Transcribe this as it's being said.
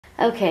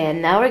Okay,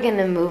 and now we're going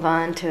to move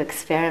on to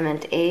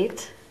experiment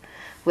 8,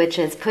 which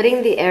is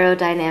putting the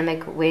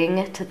aerodynamic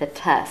wing to the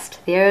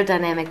test. The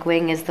aerodynamic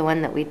wing is the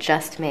one that we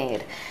just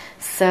made.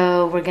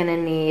 So we're going to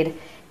need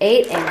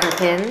 8 anchor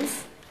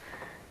pins,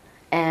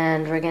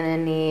 and we're going to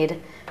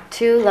need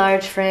 2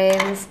 large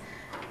frames,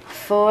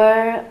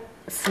 4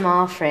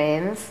 small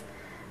frames.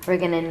 We're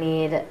going to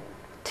need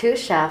 2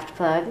 shaft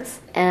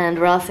plugs, and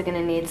we're also going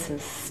to need some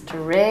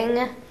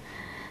string,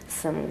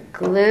 some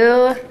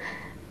glue,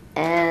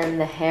 and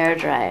the hair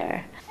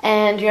dryer.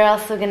 And you're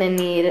also going to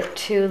need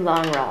 2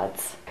 long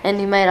rods.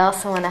 And you might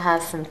also want to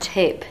have some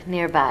tape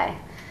nearby.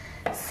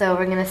 So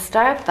we're going to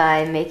start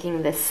by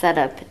making this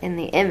setup in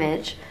the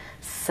image.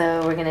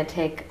 So we're going to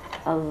take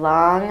a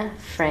long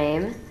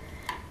frame,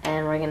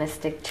 and we're going to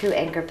stick 2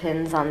 anchor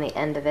pins on the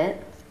end of it.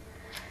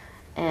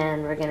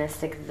 And we're going to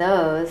stick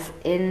those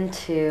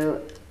into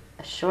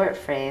a short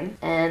frame,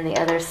 and the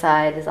other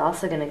side is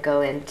also going to go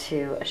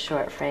into a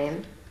short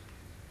frame.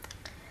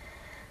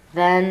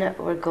 Then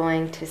we're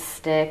going to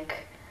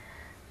stick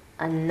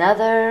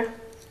another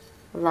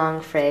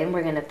long frame.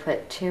 We're going to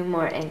put 2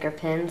 more anchor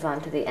pins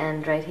onto the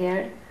end right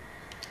here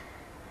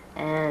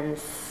and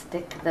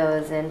stick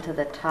those into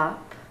the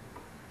top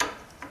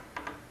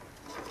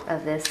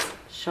of this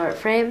short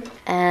frame,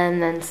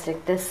 and then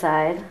stick this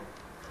side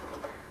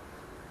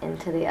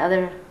into the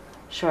other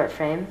short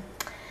frame.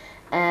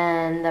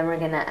 And then we're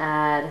going to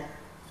add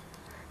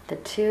the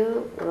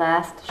 2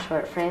 last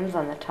short frames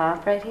on the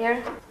top right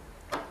here.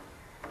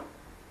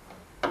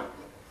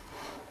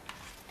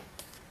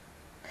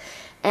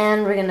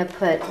 And we're going to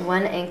put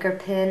 1 anchor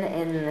pin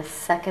in the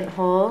second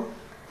hole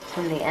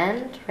from the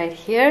end, right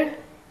here.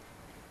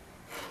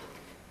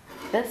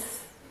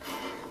 This.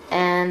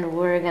 And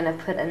we're going to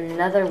put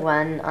another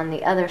one on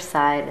the other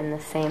side in the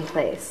same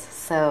place.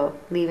 So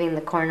leaving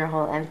the corner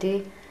hole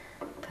empty,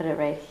 put it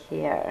right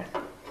here.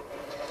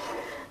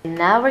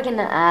 Now we're going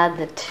to add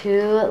the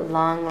 2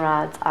 long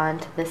rods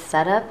onto this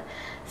setup.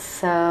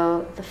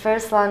 So the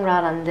first long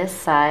rod on this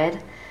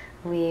side,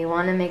 we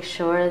want to make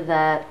sure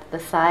that the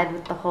side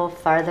with the hole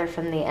farther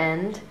from the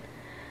end,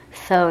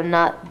 so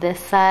not this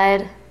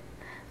side,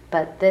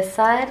 but this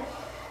side,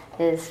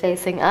 is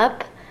facing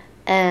up,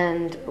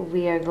 and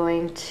we are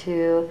going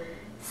to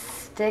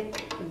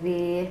stick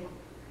the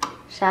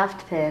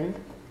shaft pin,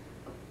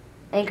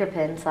 anchor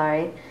pin,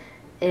 sorry,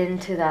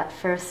 into that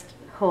first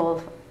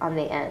hole on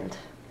the end.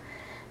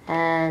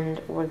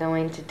 And we're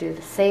going to do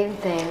the same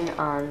thing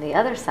on the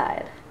other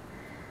side.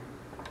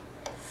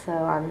 So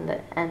on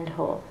the end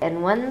hole.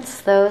 And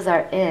once those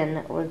are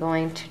in, we're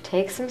going to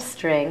take some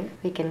string.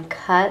 We can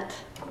cut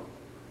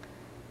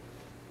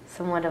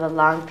somewhat of a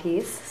long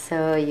piece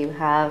so you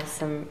have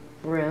some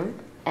room.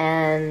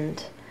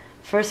 And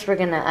first we're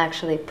going to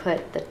actually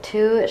put the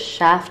 2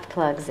 shaft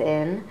plugs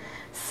in.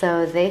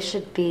 So they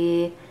should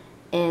be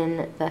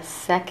in the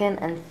second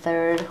and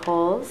third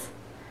holes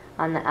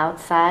on the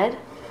outside.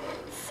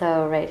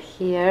 So right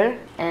here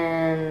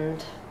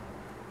and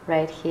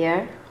right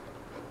here.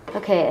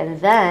 Okay,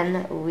 and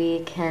then we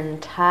can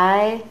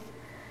tie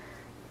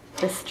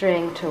the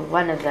string to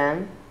one of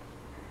them.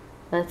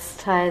 Let's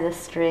tie the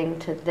string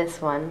to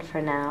this one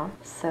for now.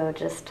 So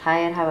just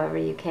tie it however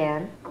you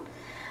can.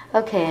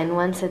 Okay, and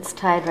once it's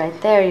tied right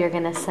there, you're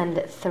going to send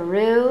it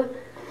through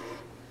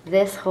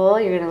this hole.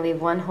 You're going to leave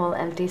 1 hole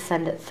empty,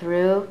 send it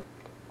through.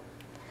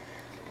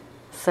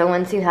 So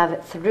once you have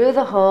it through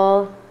the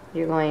hole,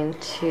 you're going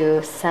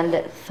to send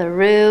it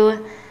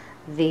through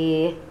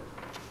the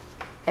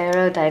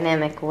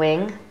aerodynamic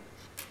wing.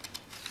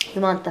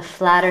 You want the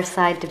flatter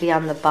side to be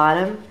on the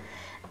bottom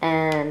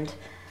and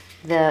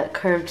the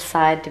curved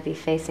side to be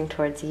facing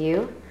towards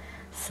you.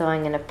 So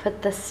I'm going to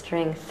put the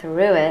string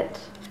through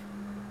it,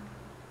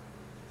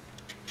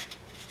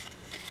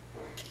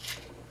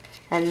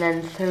 and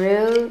then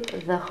through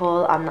the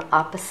hole on the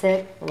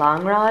opposite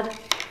long rod.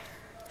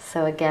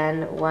 So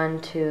again,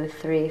 1, 2,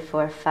 3,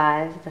 4,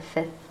 5, the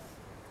 5th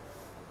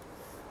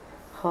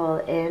hole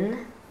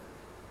in.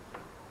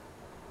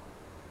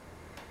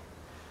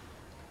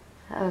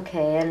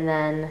 Okay, and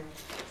then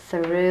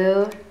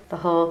through the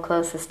hole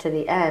closest to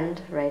the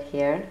end, right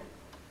here.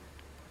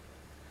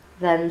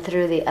 Then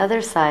through the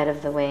other side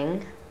of the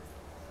wing.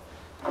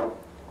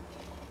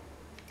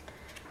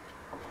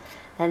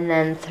 And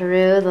then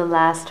through the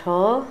last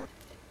hole.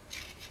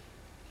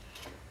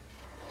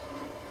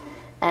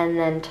 And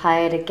then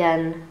tie it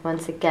again,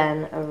 once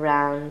again,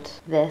 around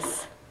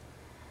this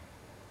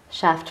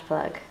shaft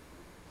plug.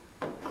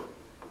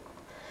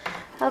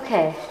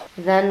 Okay,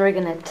 then we're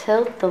going to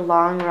tilt the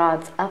long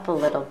rods up a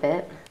little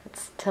bit.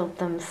 Let's tilt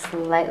them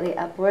slightly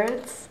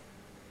upwards.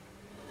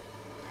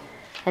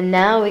 And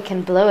now we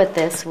can blow at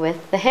this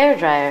with the hair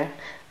dryer.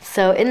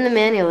 So in the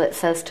manual it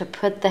says to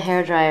put the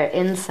hair dryer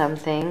in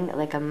something,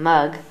 like a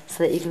mug,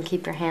 so that you can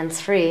keep your hands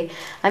free.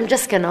 I'm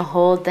just going to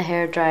hold the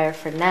hair dryer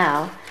for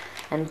now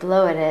and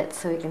blow at it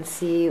so we can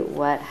see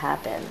what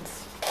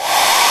happens.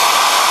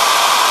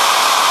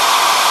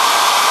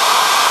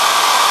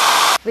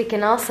 We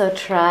can also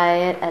try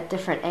it at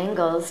different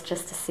angles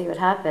just to see what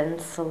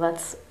happens. So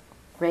let's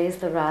raise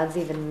the rods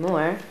even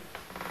more.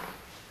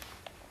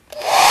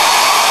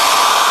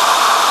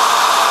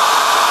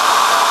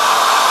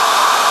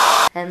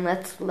 And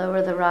let's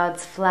lower the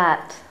rods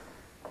flat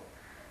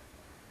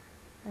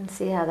and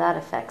see how that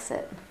affects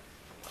it.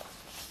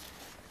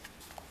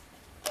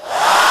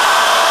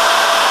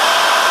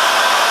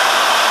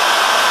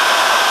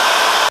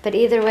 But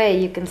either way,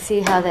 you can see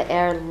how the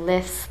air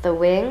lifts the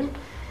wing,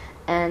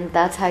 and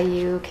that's how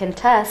you can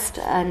test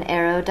an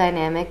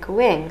aerodynamic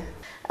wing.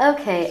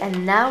 Okay,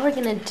 and now we're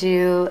going to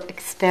do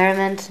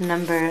experiment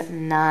number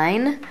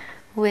 9,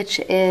 which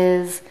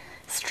is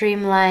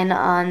streamline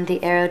on the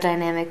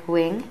aerodynamic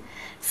wing.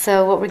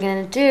 So what we're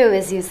going to do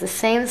is use the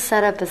same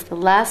setup as the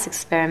last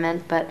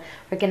experiment, but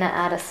we're going to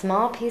add a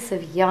small piece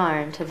of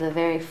yarn to the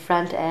very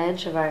front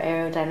edge of our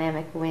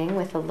aerodynamic wing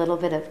with a little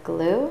bit of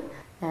glue,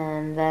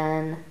 and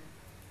then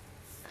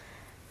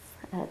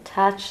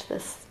attach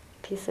this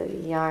piece of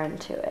yarn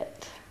to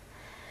it.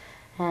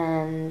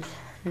 And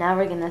now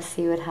we're going to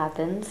see what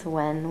happens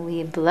when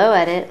we blow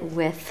at it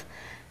with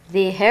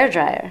the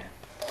hairdryer.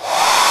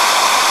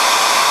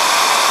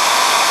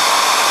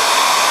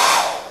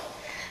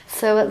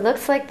 So it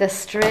looks like the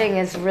string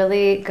is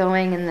really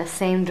going in the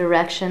same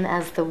direction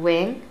as the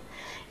wing.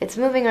 It's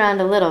moving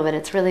around a little, but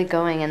it's really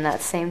going in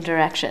that same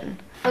direction.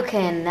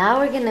 Okay, and now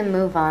we're going to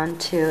move on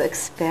to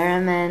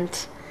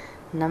experiment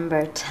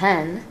number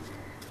 10,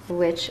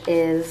 which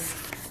is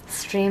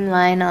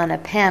streamline on a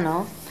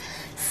panel.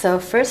 So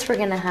first we're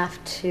going to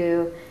have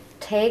to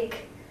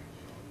take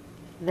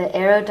the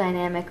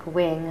aerodynamic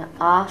wing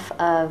off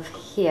of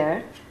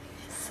here.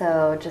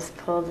 So just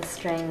pull the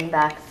string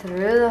back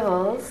through the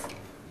holes,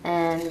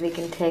 and we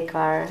can take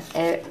our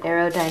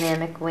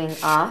aerodynamic wing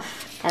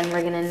off. And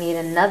we're going to need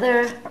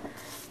another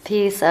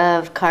piece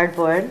of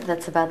cardboard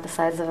that's about the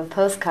size of a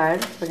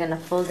postcard. We're going to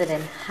fold it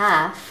in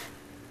half.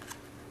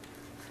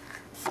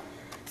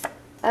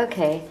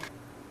 Okay.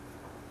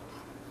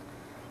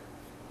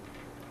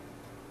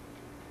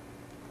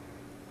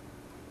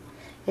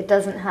 It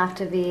doesn't have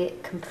to be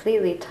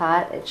completely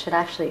taut. It should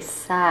actually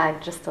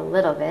sag just a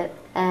little bit.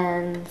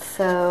 And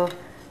so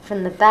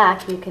from the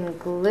back you can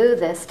glue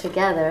this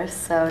together.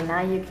 So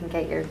now you can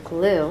get your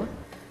glue.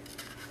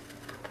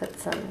 Put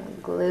some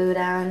glue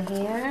down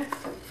here.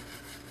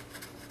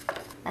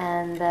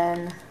 And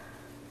then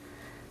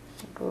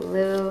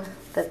glue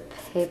the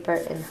paper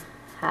in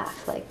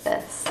half like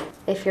this.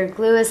 If your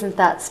glue isn't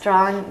that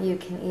strong, you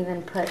can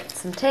even put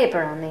some tape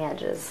around the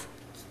edges.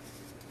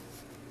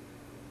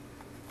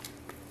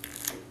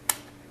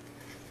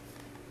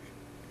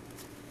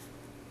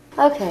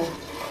 Okay,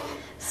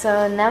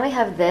 so now we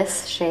have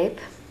this shape.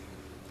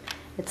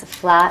 It's a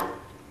flat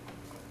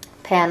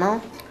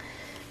panel,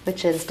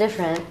 which is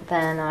different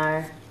than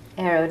our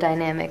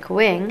aerodynamic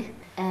wing.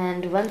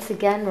 And once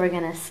again, we're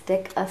going to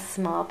stick a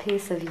small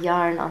piece of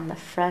yarn on the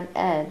front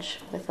edge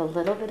with a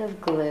little bit of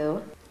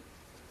glue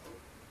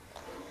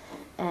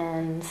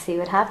and see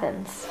what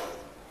happens.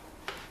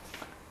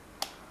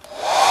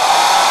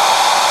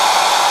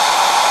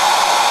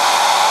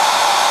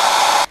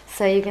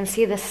 So you can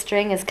see the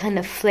string is kind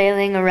of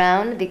flailing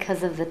around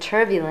because of the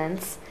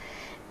turbulence,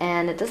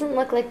 and it doesn't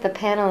look like the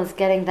panel is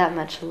getting that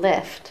much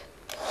lift.